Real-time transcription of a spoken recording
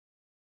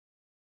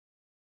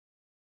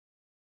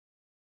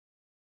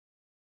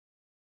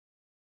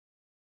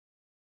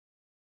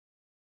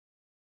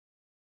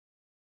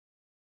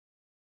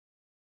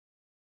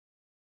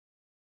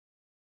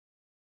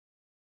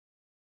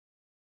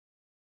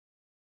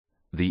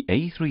The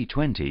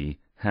A320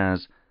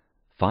 has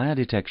fire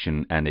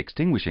detection and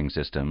extinguishing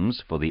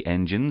systems for the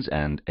engines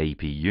and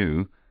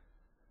APU,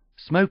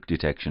 smoke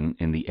detection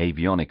in the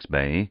avionics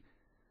bay,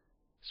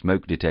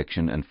 smoke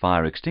detection and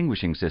fire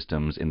extinguishing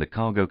systems in the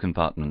cargo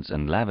compartments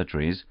and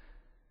lavatories,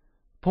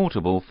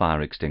 portable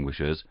fire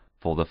extinguishers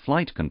for the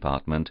flight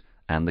compartment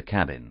and the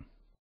cabin.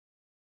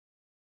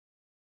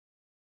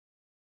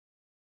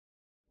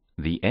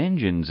 The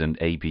engines and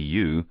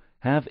APU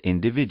have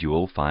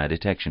individual fire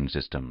detection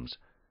systems.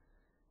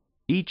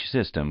 Each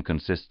system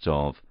consists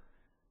of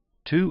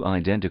two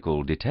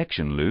identical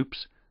detection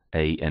loops,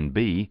 A and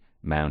B,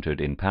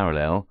 mounted in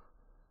parallel,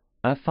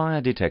 a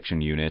fire detection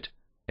unit,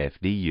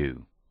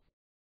 FDU.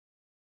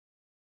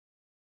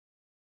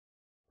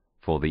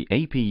 For the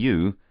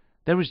APU,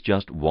 there is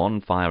just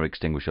one fire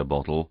extinguisher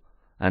bottle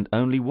and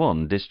only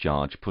one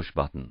discharge push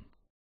button.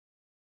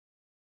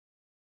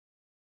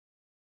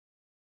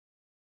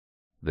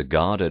 The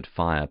guarded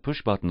fire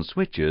push-button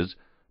switches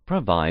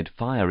provide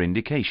fire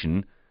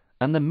indication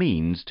and the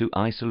means to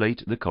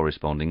isolate the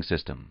corresponding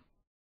system.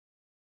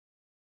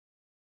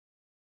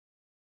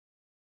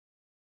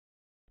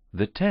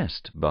 The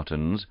test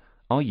buttons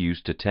are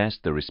used to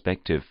test the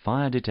respective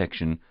fire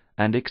detection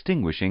and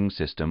extinguishing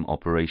system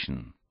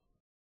operation.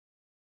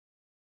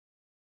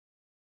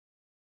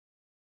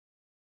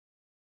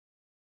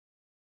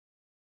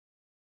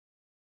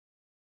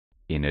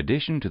 In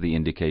addition to the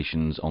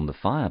indications on the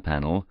fire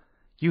panel,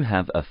 you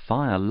have a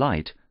fire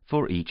light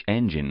for each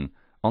engine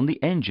on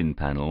the engine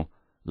panel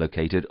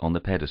located on the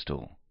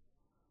pedestal.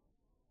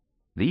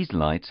 These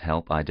lights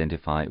help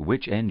identify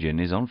which engine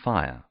is on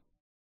fire.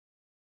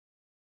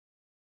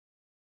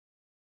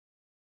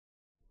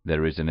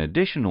 There is an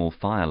additional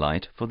fire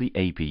light for the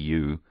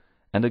APU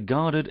and a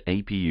guarded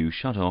APU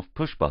shut-off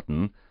push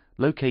button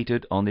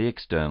located on the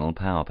external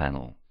power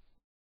panel.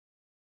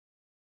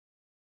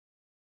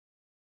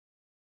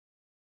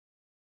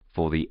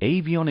 For the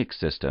avionics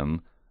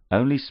system,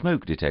 only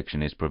smoke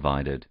detection is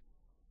provided.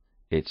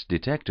 Its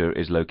detector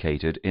is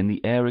located in the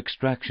air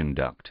extraction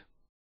duct.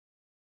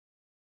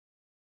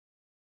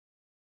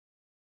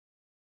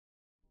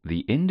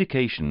 The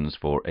indications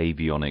for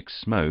avionics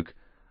smoke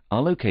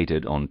are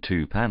located on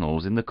two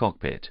panels in the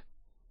cockpit: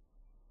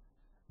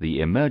 the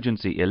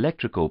emergency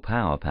electrical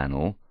power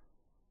panel,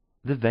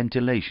 the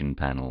ventilation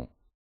panel.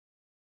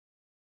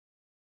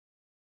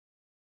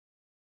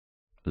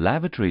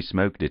 Lavatory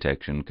smoke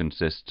detection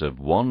consists of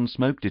one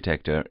smoke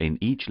detector in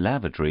each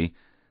lavatory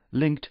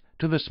linked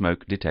to the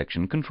Smoke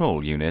Detection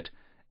Control Unit,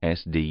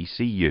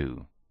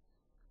 SDCU.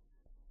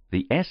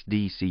 The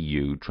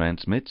SDCU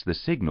transmits the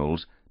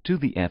signals to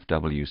the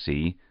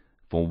FWC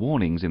for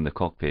warnings in the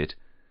cockpit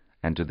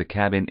and to the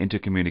Cabin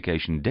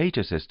Intercommunication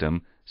Data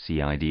System,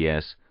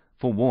 CIDS,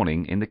 for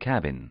warning in the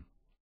cabin.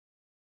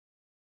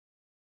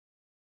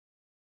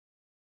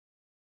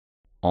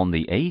 On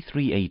the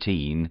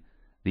A318,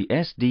 the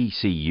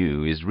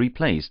SDCU is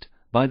replaced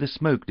by the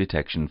Smoke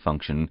Detection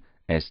Function,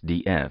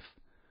 SDF,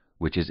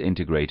 which is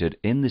integrated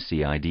in the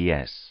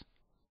CIDS.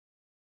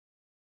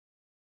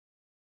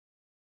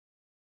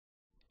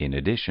 In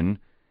addition,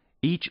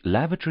 each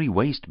lavatory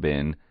waste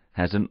bin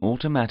has an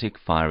automatic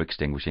fire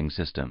extinguishing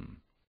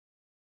system.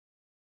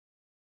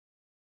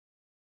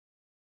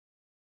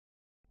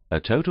 A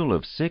total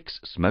of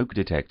 6 smoke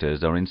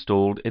detectors are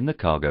installed in the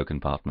cargo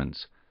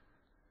compartments.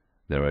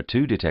 There are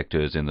 2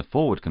 detectors in the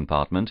forward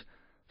compartment,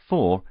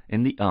 4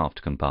 in the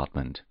aft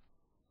compartment.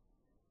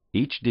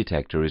 Each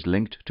detector is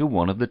linked to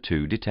one of the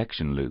 2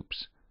 detection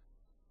loops.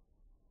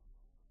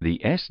 The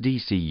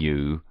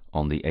SDCU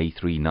on the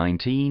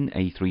A319,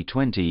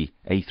 A320,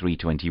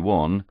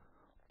 A321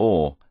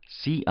 or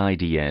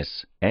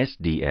CIDS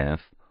SDF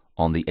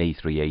on the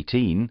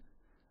A318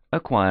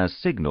 acquires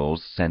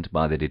signals sent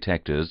by the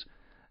detectors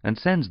and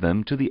sends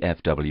them to the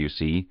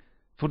FWC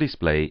for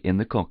display in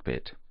the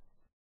cockpit.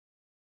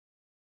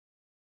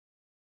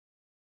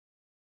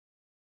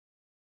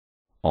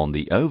 On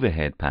the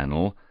overhead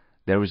panel,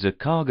 there is a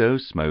cargo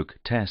smoke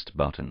test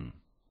button.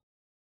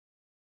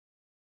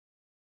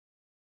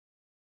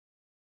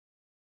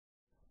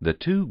 The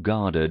 2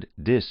 guarded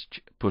DISC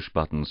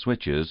push-button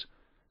switches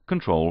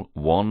control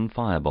one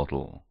fire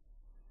bottle.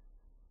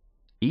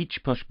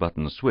 Each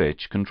push-button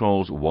switch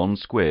controls one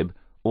squib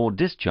or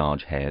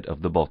discharge head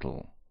of the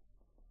bottle.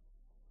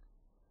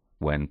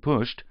 When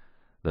pushed,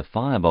 the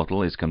fire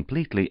bottle is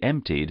completely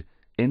emptied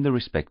in the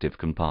respective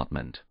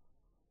compartment.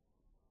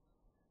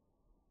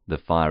 The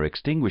fire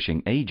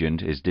extinguishing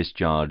agent is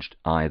discharged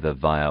either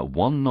via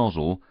one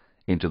nozzle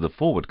into the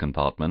forward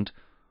compartment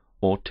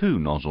or 2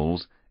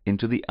 nozzles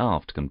into the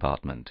aft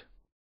compartment.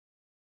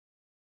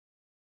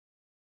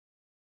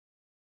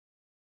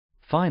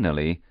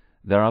 Finally,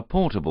 there are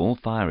portable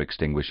fire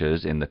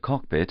extinguishers in the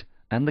cockpit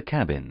and the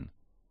cabin.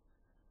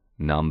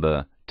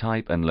 Number,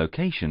 type and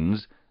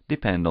locations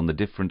depend on the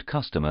different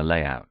customer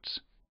layouts.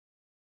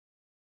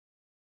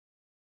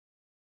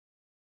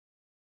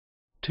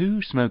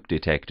 2 smoke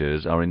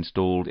detectors are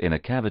installed in a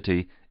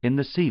cavity in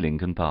the ceiling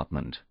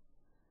compartment.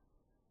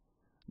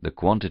 The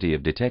quantity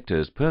of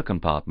detectors per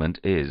compartment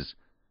is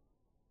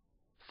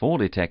 4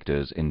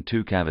 detectors in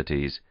 2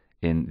 cavities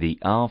in the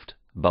aft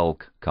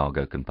bulk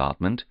cargo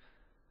compartment,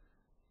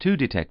 2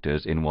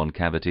 detectors in 1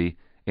 cavity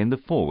in the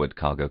forward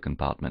cargo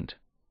compartment.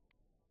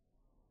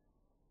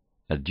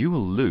 A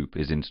dual loop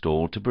is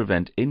installed to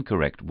prevent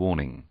incorrect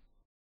warning.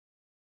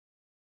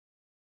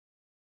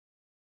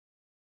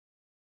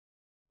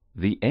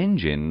 The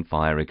engine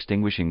fire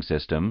extinguishing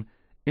system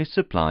is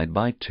supplied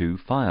by 2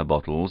 fire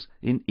bottles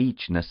in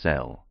each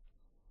nacelle.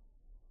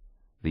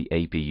 The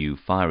APU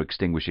fire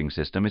extinguishing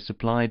system is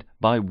supplied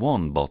by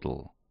 1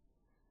 bottle.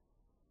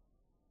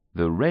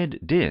 The red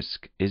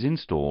disc is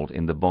installed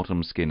in the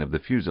bottom skin of the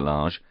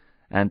fuselage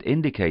and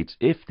indicates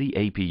if the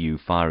APU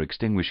fire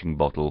extinguishing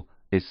bottle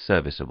is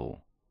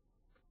serviceable.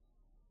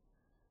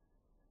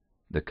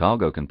 The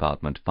cargo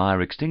compartment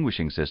fire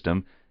extinguishing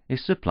system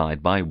is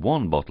supplied by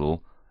 1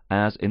 bottle,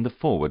 as in the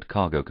forward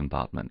cargo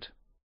compartment.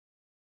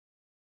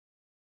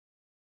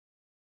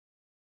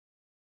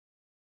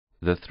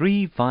 The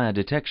 3 fire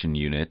detection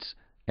units,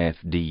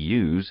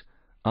 FDUs,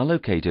 are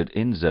located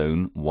in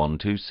Zone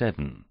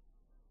 127.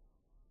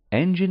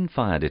 Engine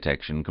fire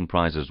detection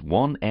comprises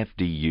 1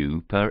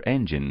 FDU per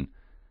engine,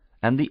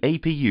 and the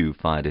APU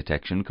fire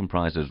detection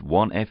comprises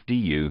 1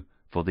 FDU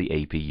for the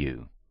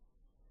APU.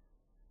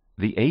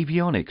 The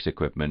Avionics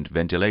Equipment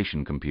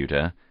Ventilation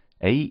Computer,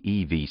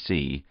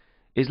 AEVC,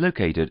 is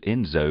located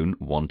in Zone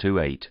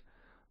 128,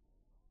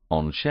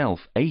 on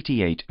shelf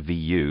 88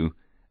 VU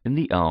in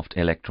the aft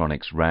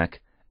electronics rack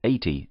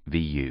 80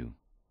 VU.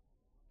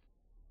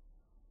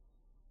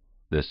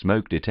 The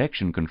Smoke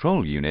Detection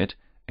Control Unit,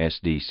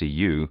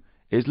 SDCU,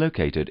 is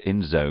located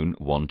in Zone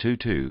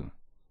 122.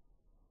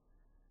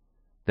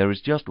 There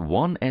is just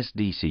 1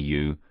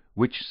 SDCU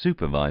which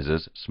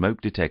supervises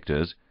smoke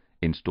detectors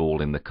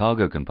installed in the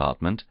cargo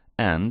compartment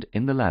and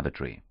in the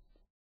lavatory.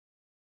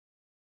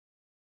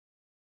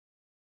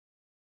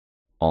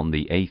 On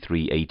the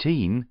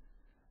A318,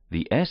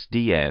 the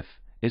SDF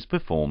is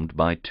performed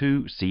by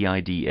 2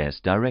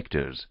 CIDS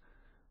directors,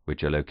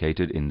 which are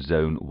located in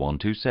Zone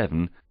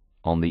 127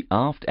 on the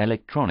aft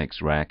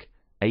electronics rack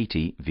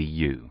 80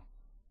 VU.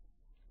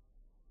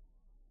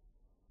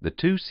 The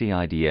 2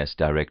 CIDS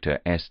director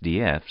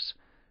SDFs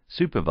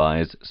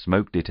supervise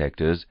smoke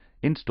detectors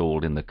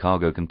installed in the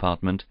cargo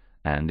compartment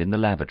and in the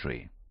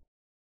lavatory.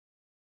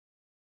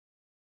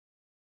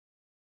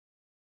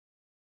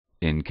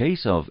 In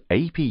case of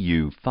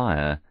APU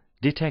fire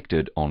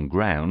detected on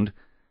ground,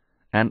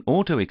 an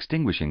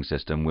auto-extinguishing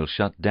system will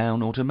shut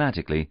down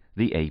automatically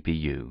the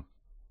APU.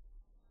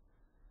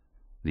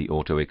 The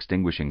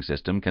auto-extinguishing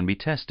system can be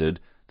tested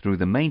through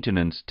the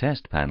maintenance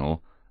test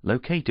panel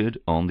located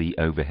on the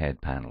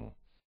overhead panel.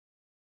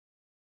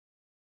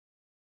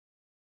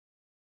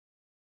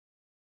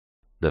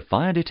 The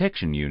Fire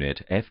Detection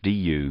Unit,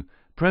 FDU,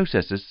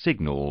 processes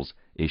signals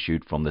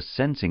issued from the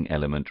sensing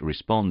element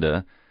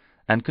responder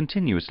and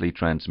continuously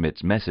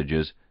transmits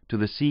messages to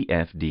the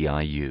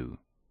CFDIU.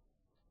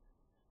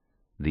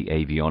 The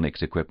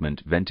Avionics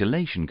Equipment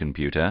Ventilation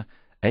Computer,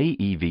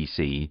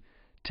 AEVC,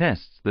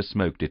 tests the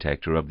smoke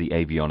detector of the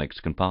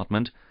avionics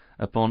compartment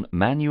upon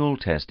manual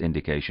test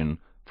indication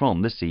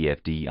from the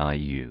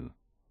CFDIU.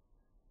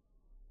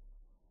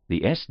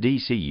 The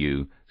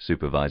SDCU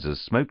supervises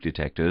smoke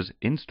detectors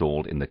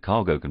installed in the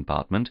cargo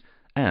compartment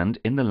and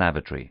in the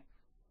lavatory.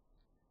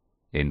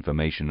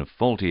 Information of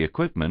faulty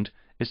equipment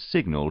is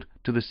signaled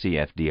to the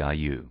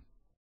CFDIU.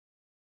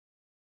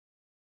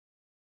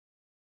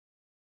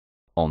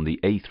 On the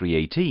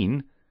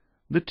A318,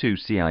 the 2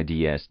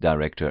 CIDS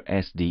director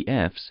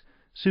SDFs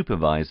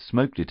supervise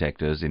smoke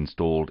detectors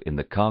installed in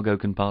the cargo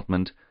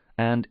compartment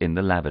and in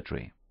the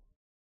lavatory.